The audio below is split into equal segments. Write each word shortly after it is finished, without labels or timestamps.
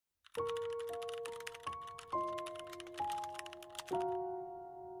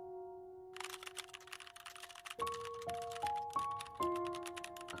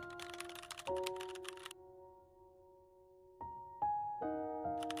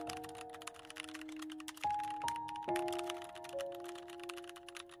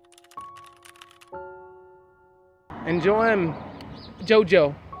And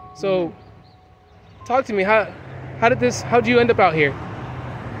JoJo, so talk to me. How'd you end up out here? Well,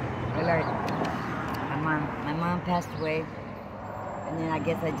 my mom passed away, and then I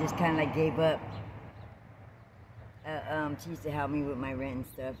guess I just kind of like gave up. She used to help me with my rent and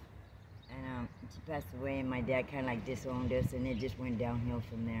stuff, and she passed away, and my dad kind of like disowned us, and it just went downhill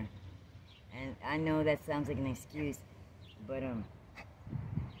from there. And I know that sounds like an excuse, but I'm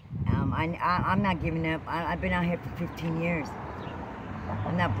not giving up. I've been out here for 15 years.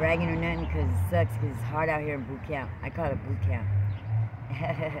 I'm not bragging or nothing because it sucks, because it's hard out here in boot camp. I call it boot camp.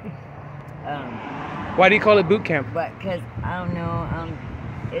 Why do you call it boot camp? But because, I don't know,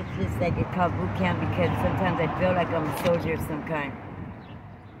 it's just like it's called boot camp because sometimes I feel like I'm a soldier of some kind.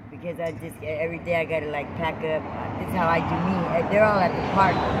 Because every day I gotta like pack up. This is how I do me. They're all at the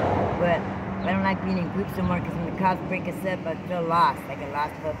park, but I don't like being in groups anymore because when the cops break us up, I feel lost, like a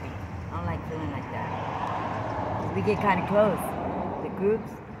lost puppy. I don't like feeling like that. We get kind of close, the groups.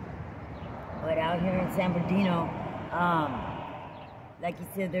 But out here in San Bernardino, like you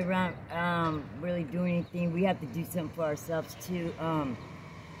said, they're not really doing anything. We have to do something for ourselves too. I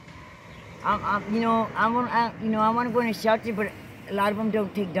want to go in a shelter, but a lot of them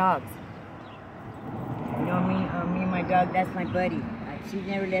don't take dogs. You know what I mean? Me and my dog, that's my buddy. She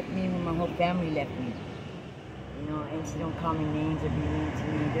never left me when my whole family left me. You know, and she don't call me names or be mean to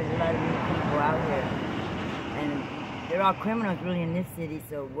me. There's a lot of mean people out here. And they're all criminals really in this city,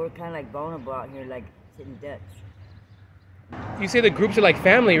 so we're kind of like vulnerable out here, like sitting ducks. You say the groups are like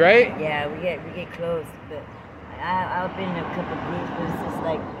family, right? Yeah, we get close, but I've been in a couple groups, but it's just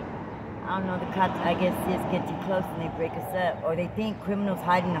like, I don't know, the cops, I guess, just get too close and they break us up. Or they think criminals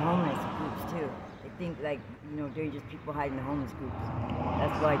hide in the homeless groups too. They think like, you know, dangerous people hide in the homeless groups.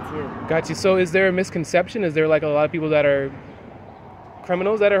 That's why too. Got you. So is there a misconception? Is there like a lot of people that are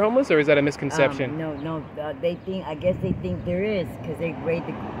criminals that are homeless, or is that a misconception? No. They think, I guess they think there is, because they grade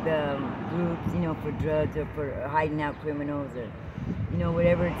the groups, you know, for drugs or for hiding out criminals or, you know,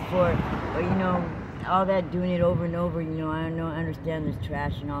 whatever it's for. Or, you know, all that, doing it over and over, you know, I understand there's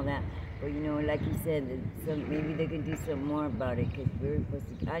trash and all that. But, you know, like you said, maybe they can do something more about it, because we're supposed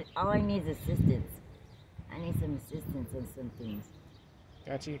to, all I need is assistance. I need some assistance on some things.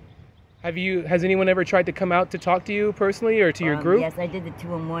 Got you. Has anyone ever tried to come out to talk to you personally or to your group? Yes, I did the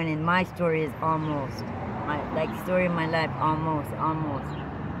 2-in-1, and my story is almost. Story of my life, almost. You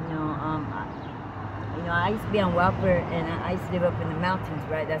know, I used to be on welfare, and I used to live up in the mountains,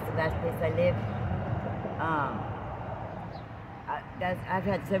 right? That's the last place I lived. I've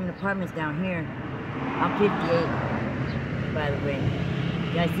had 7 apartments down here. I'm 58, by the way.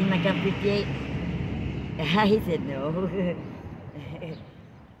 Do I seem like I'm 58? He said no.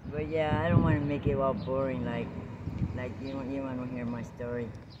 But yeah, I don't want to make it all boring, like you want to hear my story.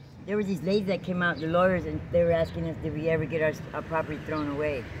 There was these ladies that came out, the lawyers, and they were asking us, did we ever get our property thrown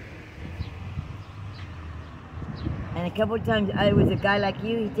away? And a couple of times, it was a guy like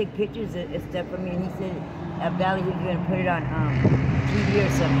you, he'd take pictures of stuff for me, and he said, at Valley, he was going to put it on TV or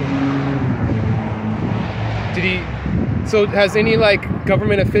something. So has any like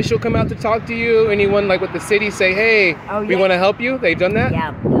government official come out to talk to you? Anyone like with the city say, hey, we want to help you? They've done that?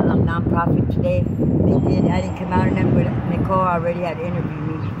 Yeah, nonprofit today, they did. I didn't come out of them, but Nicole already had interviewed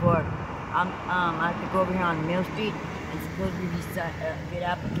me before. I have to go over here on Mill Street and supposedly get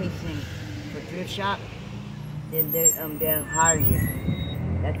application for thrift shop. Then they'll hire you.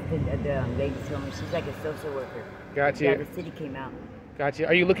 That's the lady told me. She's like a social worker. Gotcha. Yeah, the city came out. Gotcha.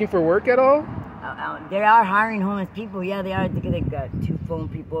 Are you looking for work at all? They are hiring homeless people. Yeah, they are. They got 2 phone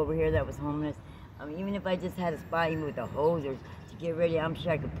people over here that was homeless. Even if I just had a spot, even with a hose or to get ready, I'm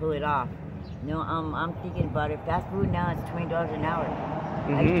sure I could pull it off. You know, I'm thinking about it. Fast food now is $20 an hour.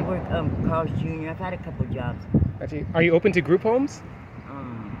 Mm-hmm. I used to work Carl's Jr. I've had a couple jobs. Gotcha. Are you open to group homes?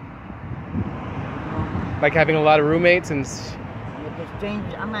 Like having a lot of roommates and... With the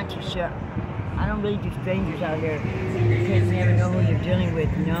strangers, I'm not too sure. I don't really do strangers out here because you never know who you're dealing with,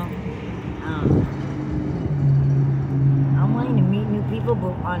 you know? I'm wanting to meet new people,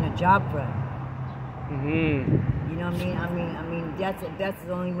 but on a job front. You know what I mean? I mean that's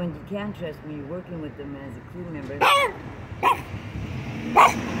the only ones you can trust when you're working with them as a crew member. I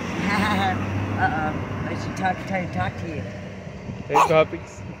should try to talk to you. Hey,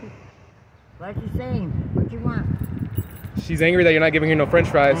 puppies. What you saying? What you want? She's angry that you're not giving her no French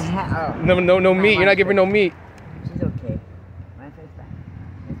fries. Oh. No meat. You're not giving her no meat. She's okay. Wi-Fi's fine.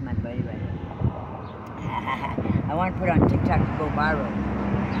 That's my buddy right here. I want to put on TikTok to go viral.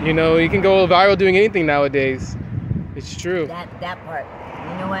 You know, you can go viral doing anything nowadays. It's true. That part.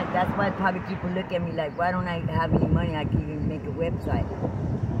 You know what? That's why probably people look at me like, why don't I have any money? I can even make a website.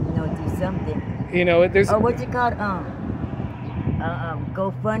 You know, do something. You know, there's. Oh, what's it called?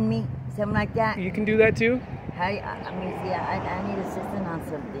 GoFundMe, something like that. You can do that too. I need assistance on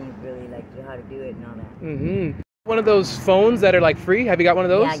some things, really, like how to do it and all that. One of those phones that are like free. Have you got one of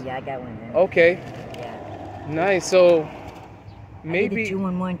those? Yeah, I got one there. Okay. Yeah. Nice. So maybe. I did a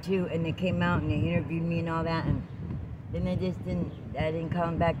 211 too, and they came out and they interviewed me and all that, and then I didn't call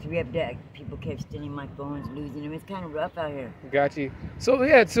them back to re-up that. People kept stealing my phones, losing them. It's kind of rough out here. Got you. So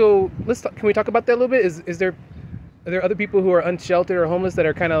yeah, let's talk, can we talk about that a little bit? Are there other people who are unsheltered or homeless that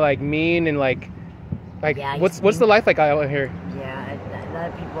are kind of like mean and like yeah, what's the life like out here? Yeah, a lot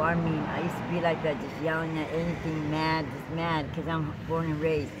of people are mean. I used to be like that, just yelling at anything, just mad, because I'm born and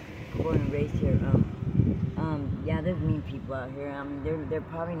raised here. Yeah, there's mean people out here. I mean, they're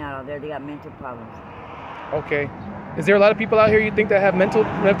probably not out there. They got mental problems. Okay. Is there a lot of people out here you think that have mental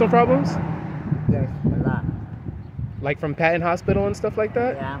problems? Yes, a lot. Like from Patton Hospital and stuff like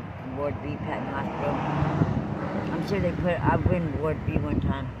that? Yeah, Ward B, Patton Hospital. I'm sure I went in Ward B one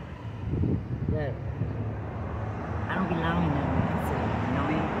time. But I don't belong in that facility, you know what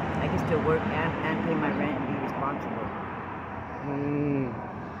I mean? I can still work and pay my rent and be responsible.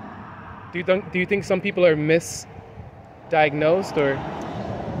 Do you think some people are misdiagnosed or?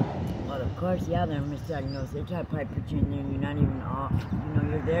 Well, of course, yeah, they're misdiagnosed. They try to probably put you in there and you're not even off. You know,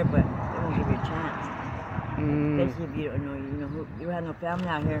 you're there, but they won't give you a chance. Especially if you don't know, you have no family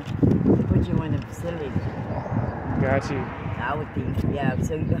out here. They put you in one of the facilities. Got you. I would think, yeah.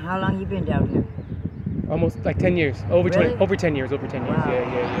 So how long you been down here? Almost like 10 years. Over 10 years. Wow.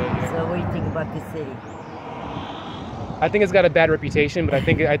 Yeah. So what do you think about this city? I think it's got a bad reputation, but I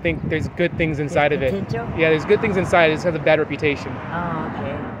think there's good things inside of it. Potential? Yeah, there's good things inside. It just has a bad reputation. Oh,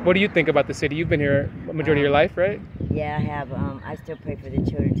 okay. What do you think about the city? You've been here a majority of your life, right? Yeah, I have. I still pray for the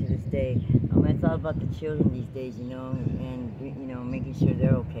children to this day. It's all about the children these days, and making sure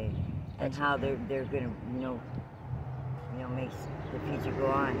they're okay, and how they're gonna, make the future go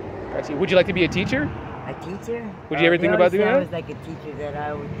on. Gotcha. Would you like to be a teacher? A teacher? Would you ever think about doing that? I was like a teacher that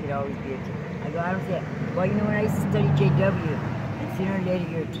could always be a teacher. I don't say, well, when I used to study JW, and sooner or later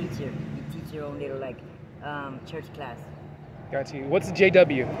you're a teacher. You teach your own little church class. Got you. What's the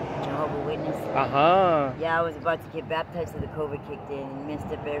JW? Jehovah's Witness. Yeah, I was about to get baptized, so the COVID kicked in and messed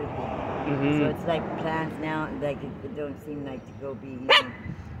up everything. So it's like plans now, like it don't seem like to go be.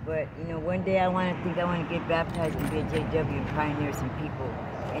 But one day I want to get baptized and be a JW and pioneer some people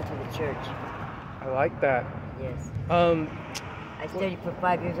into the church. I like that. Yes. I studied for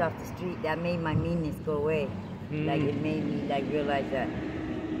 5 years off the street. That made my meanness go away. Like it made me realize that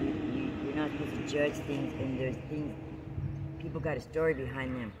you're not supposed to judge things, and there's things. People got a story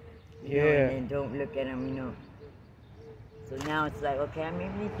behind them. You know, and don't look at them. So now it's like, okay,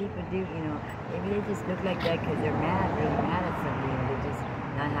 maybe these people do. Maybe they just look like that because they're really mad at something. They're just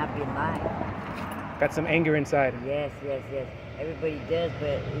not happy in life. Got some anger inside. Yes. Everybody does,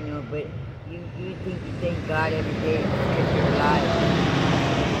 but you thank God every day because you're alive.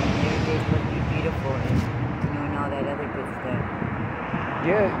 Every day is supposed to be beautiful, and all that other good stuff.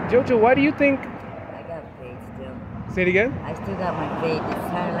 Yeah, JoJo, why do you think? I got faith still. Say it again. I still got my faith. It's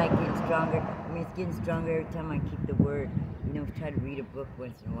kind of like getting stronger. It's getting stronger every time I keep the word. Try to read a book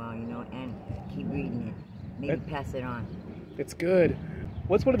once in a while, and keep reading it. Maybe pass it on. It's good.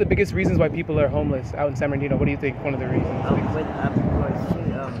 What's one of the biggest reasons why people are homeless out in San Bernardino? What do you think one of the reasons?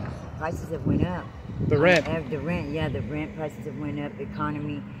 Prices have went up. The rent, yeah, the rent prices have went up,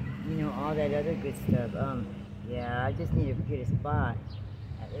 economy, all that other good stuff. Yeah, I just need to get a spot.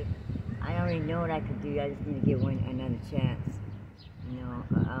 I already know what I could do. I just need to get another chance.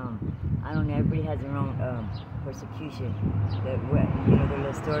 I don't know. Everybody has their own persecution. The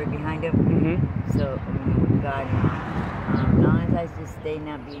little story behind them. So, with God, as long as I just stay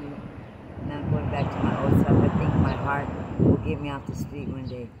not going back to my old self, I think my heart will get me off the street one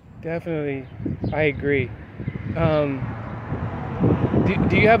day. Definitely, I agree.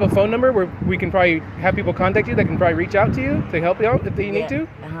 Do you have a phone number where we can probably have people contact you that can probably reach out to you to help you out if they need to?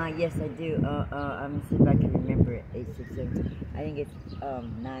 Yes, I do. Let me see if I can remember it. 867. I think it's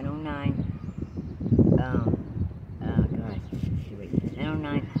 909.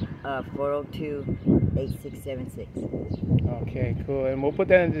 909-402-8676. Okay, cool. And we'll put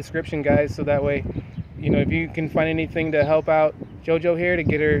that in the description, guys, so that way, if you can find anything to help out JoJo here to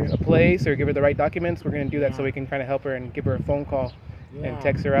get her a place or give her the right documents, we're going to do that Yeah. so we can kind of help her and give her a phone call Yeah. and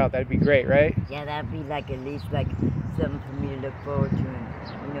text her out. That'd be great, right? Yeah, that'd be like at least like something for me to look forward to. And,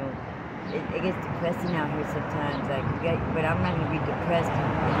 you know, it gets depressing out here sometimes. Like, but I'm not gonna be depressed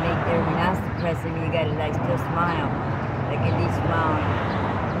and make everyone else depressed. I mean, you gotta like still smile, like at least smile.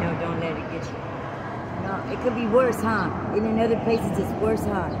 And, you know, don't let it get you. No, it could be worse, huh? In other places, it's worse,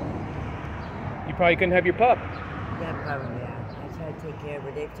 huh? You probably couldn't have your pup. Yeah, probably. Yeah. I tried to take care of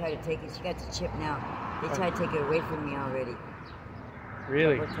her. They've tried to take it. She got the chip now. They tried to take it away from me already.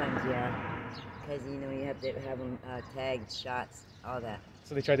 Really? A couple times, yeah. Because, you know, you have to have them tagged, shots, all that.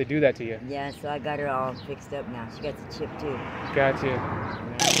 So they tried to do that to you? Yeah, so I got her all fixed up now. She got the chip, too. Gotcha.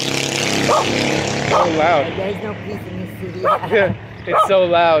 So loud. There's no peace in this city. Yeah, it's so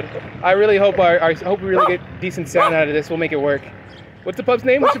loud. I really hope I hope we really get decent sound out of this. We'll make it work. What's the pup's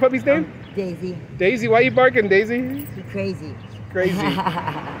name? What's your puppy's name? Daisy. Daisy. Why are you barking, Daisy? She's crazy. Crazy.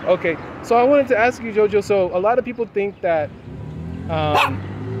 Okay, so I wanted to ask you, JoJo. So a lot of people think that.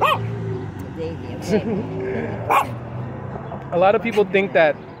 Daisy, okay. A lot of people think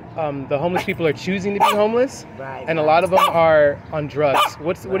that the homeless people are choosing to be homeless, Right. and a lot of them are on drugs.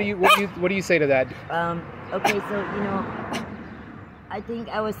 What do you say to that? Okay, so, you know, I think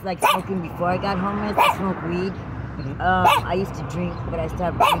I was like smoking before I got homeless. I smoked weed. I used to drink, but I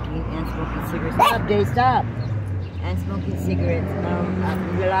stopped drinking and smoking cigarettes. Stop, Dave, stop! And smoking cigarettes.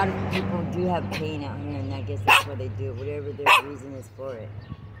 A lot of people do have pain out here, and I guess that's why they do it, whatever their reason is for it.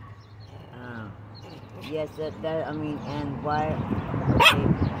 Yes, that I mean, and why?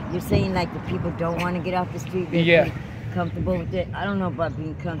 Okay, you're saying like the people don't want to get off the street? They're Yeah. comfortable with it. I don't know about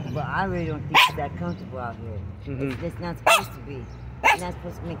being comfortable. I really don't think it's that comfortable out here. It's not supposed to be. You're not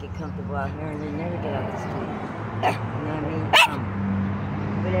supposed to make it comfortable out here, and then never get off the street. You know what I mean?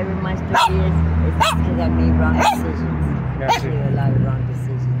 Whatever my story is, it's just because I made wrong decisions. Gotcha. Actually, a lot of wrong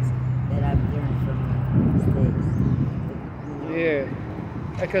decisions that I've learned from my mistakes. Yeah,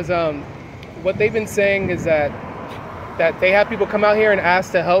 because what they've been saying is that they have people come out here and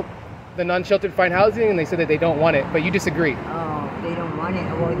ask to help the non-sheltered find housing, and they said that they don't want it, but you disagree. Oh, they don't want it.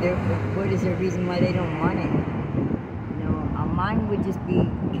 Well, what is the reason why they don't want it? You know, mine would just be,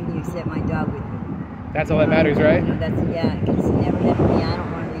 can you accept my dog with me? That's all that matters, right? You know, because she never left me. I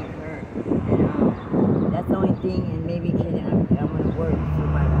don't want to leave her. And that's the only thing. And maybe I'm going to work for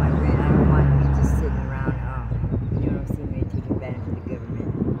my rent. I don't want to be just sitting around. You know what I'm saying? Maybe take advantage of the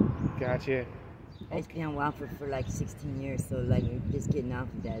government. Gotcha. It's been on Waffle for like 16 years, so like just getting off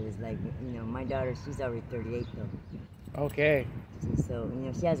of that is like, you know, my daughter, she's already 38 though. Okay. So, you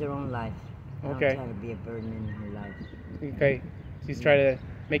know, she has her own life. Okay. I'm trying to be a burden in her life. Okay. She's trying to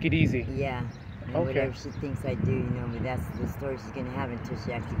make it easy. Yeah. And Okay. whatever she thinks I do, you know, but that's the story she's gonna have until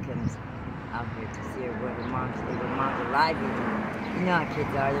she actually comes out here to see her what her mom's alive. You know how kids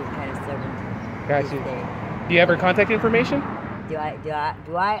are, they're kind of stubborn. Gotcha. Do you have her contact information? Do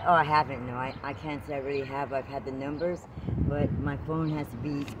I? Oh, I haven't. No, I can't say I really have. I've had the numbers, but my phone has to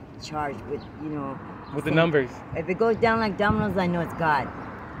be charged with, you know. With the numbers. If it goes down like dominoes, I know it's God.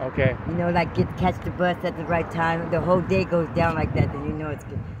 Okay. You know, like catch the bus at the right time. The whole day goes down like that, then you know it's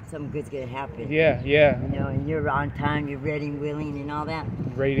good. Something good's gonna happen. Yeah, yeah. You know, and you're on time, you're ready and willing and all that.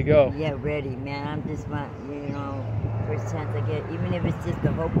 Ready to go. Yeah, ready, man. I'm just you know, first chance I get, even if it's just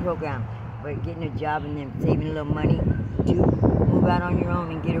the whole program, but getting a job and then saving a little money to move out on your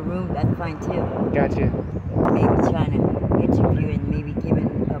own and get a room, that's fine too. Gotcha. Maybe trying to interview and maybe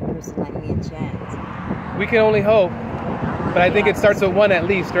giving a person like me a chance. We can only hope, but I think it starts with one at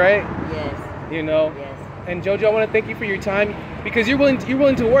least, right? Yes. You know. Yes. And JoJo, I want to thank you for your time because you're willing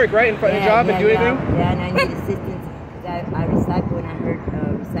to work, right, and find a job and do anything. Yeah, and I need assistance because I recycle, and I heard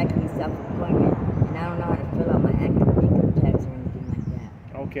recycling is self-employment, and I don't know how to fill out my income tax or anything like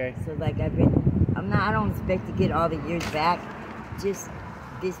that. Okay. So like I don't expect to get all the years back, just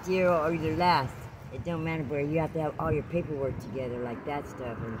this year or either last. It don't matter, but you have to have all your paperwork together, like that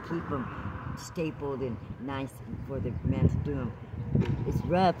stuff, and keep them stapled and nice for the man to do them. It's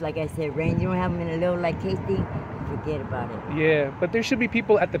rough, like I said, Rain. You don't have them in a little like casing, forget about it. Yeah, but there should be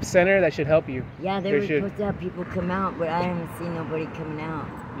people at the center that should help you. Yeah, they were supposed to have people come out, but I haven't seen nobody coming out.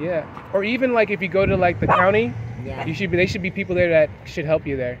 Yeah, or even like if you go to like the county, yeah, they should be people there that should help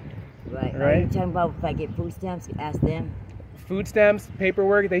you there. Right. Right. Are you talking about if I get food stamps? Ask them. Food stamps,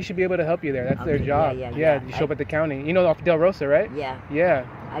 paperwork, they should be able to help you there. That's their job. Yeah, you show up at the county. You know, off Del Rosa, right? Yeah. Yeah.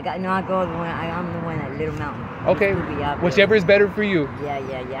 I go the one. I'm the one at Little Mountain. Okay. Whichever is better for you. Yeah.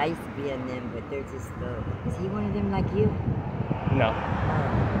 I used to be on them, but they're just slow. Is he one of them like you? No.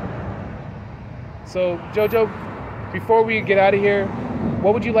 So JoJo, before we get out of here,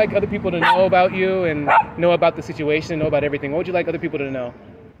 what would you like other people to know about you and know about the situation, know about everything, what would you like other people to know?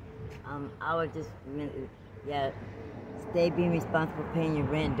 I would just, stay being responsible, paying your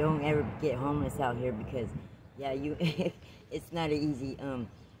rent. Don't ever get homeless out here because, it's not an easy,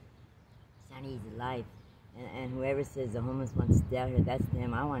 life. And whoever says the homeless wants to stay out here, that's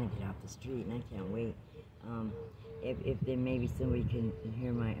them. I want to get off the street, and I can't wait. If then maybe somebody can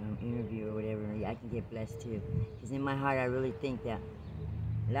hear my interview or whatever, I can get blessed too. Because in my heart, I really think that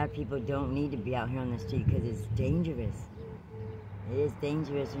a lot of people don't need to be out here on the street because it's dangerous. It is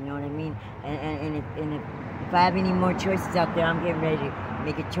dangerous, you know what I mean? And if I have any more choices out there, I'm getting ready to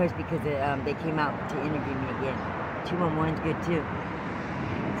make a choice because they came out to interview me again. 211's good too.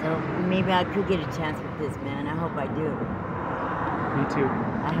 So maybe I could get a chance with this, man. I hope I do. Me too.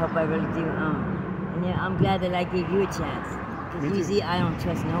 I hope I really do. And I'm glad that I gave you a chance. Because usually I don't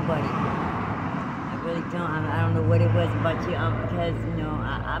trust nobody. I really don't. I don't know what it was about you. Because,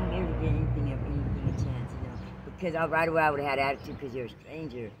 I'm here to get anything a chance, Because right away I would have had attitude because you're a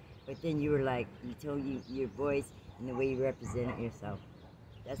stranger. But then you were like, you told your voice and the way you represented yourself.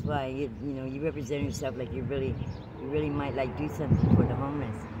 That's why, you represent yourself like you really might like do something for the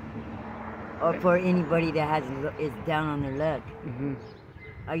homeless. Or for anybody that is down on their luck. Mm-hmm.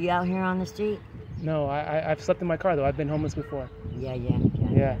 Are you out here on the street? No, I've slept in my car though. I've been homeless before.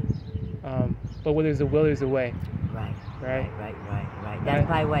 Yeah. But where there's a will, there's a way. Right. Right. That's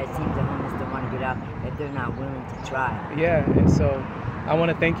probably why it seems the homeless don't want to get out if they're not willing to try. Yeah, and so I want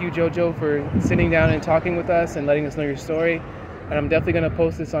to thank you, JoJo, for sitting down and talking with us and letting us know your story. And I'm definitely going to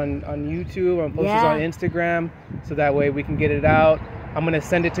post this on YouTube. I'm going to post this on Instagram so that way we can get it out. I'm going to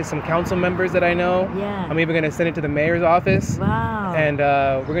send it to some council members that I know. Yeah. I'm even going to send it to the mayor's office. Wow. And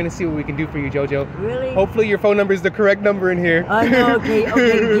we're going to see what we can do for you, JoJo. Really? Hopefully your phone number is the correct number in here. Oh, no, okay.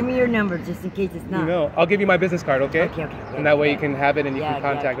 Give me your number just in case it's not. I'll give you my business card, okay? Okay. And that way you can have it and you can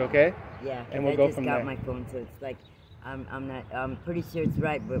contact, okay? Yeah. And we'll go from there. I just got my phone, so it's like, I'm pretty sure it's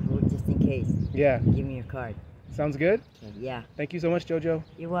right, but just in case. Yeah. Give me your card. Sounds good? Yeah. Thank you so much, JoJo.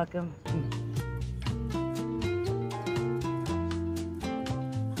 You're welcome.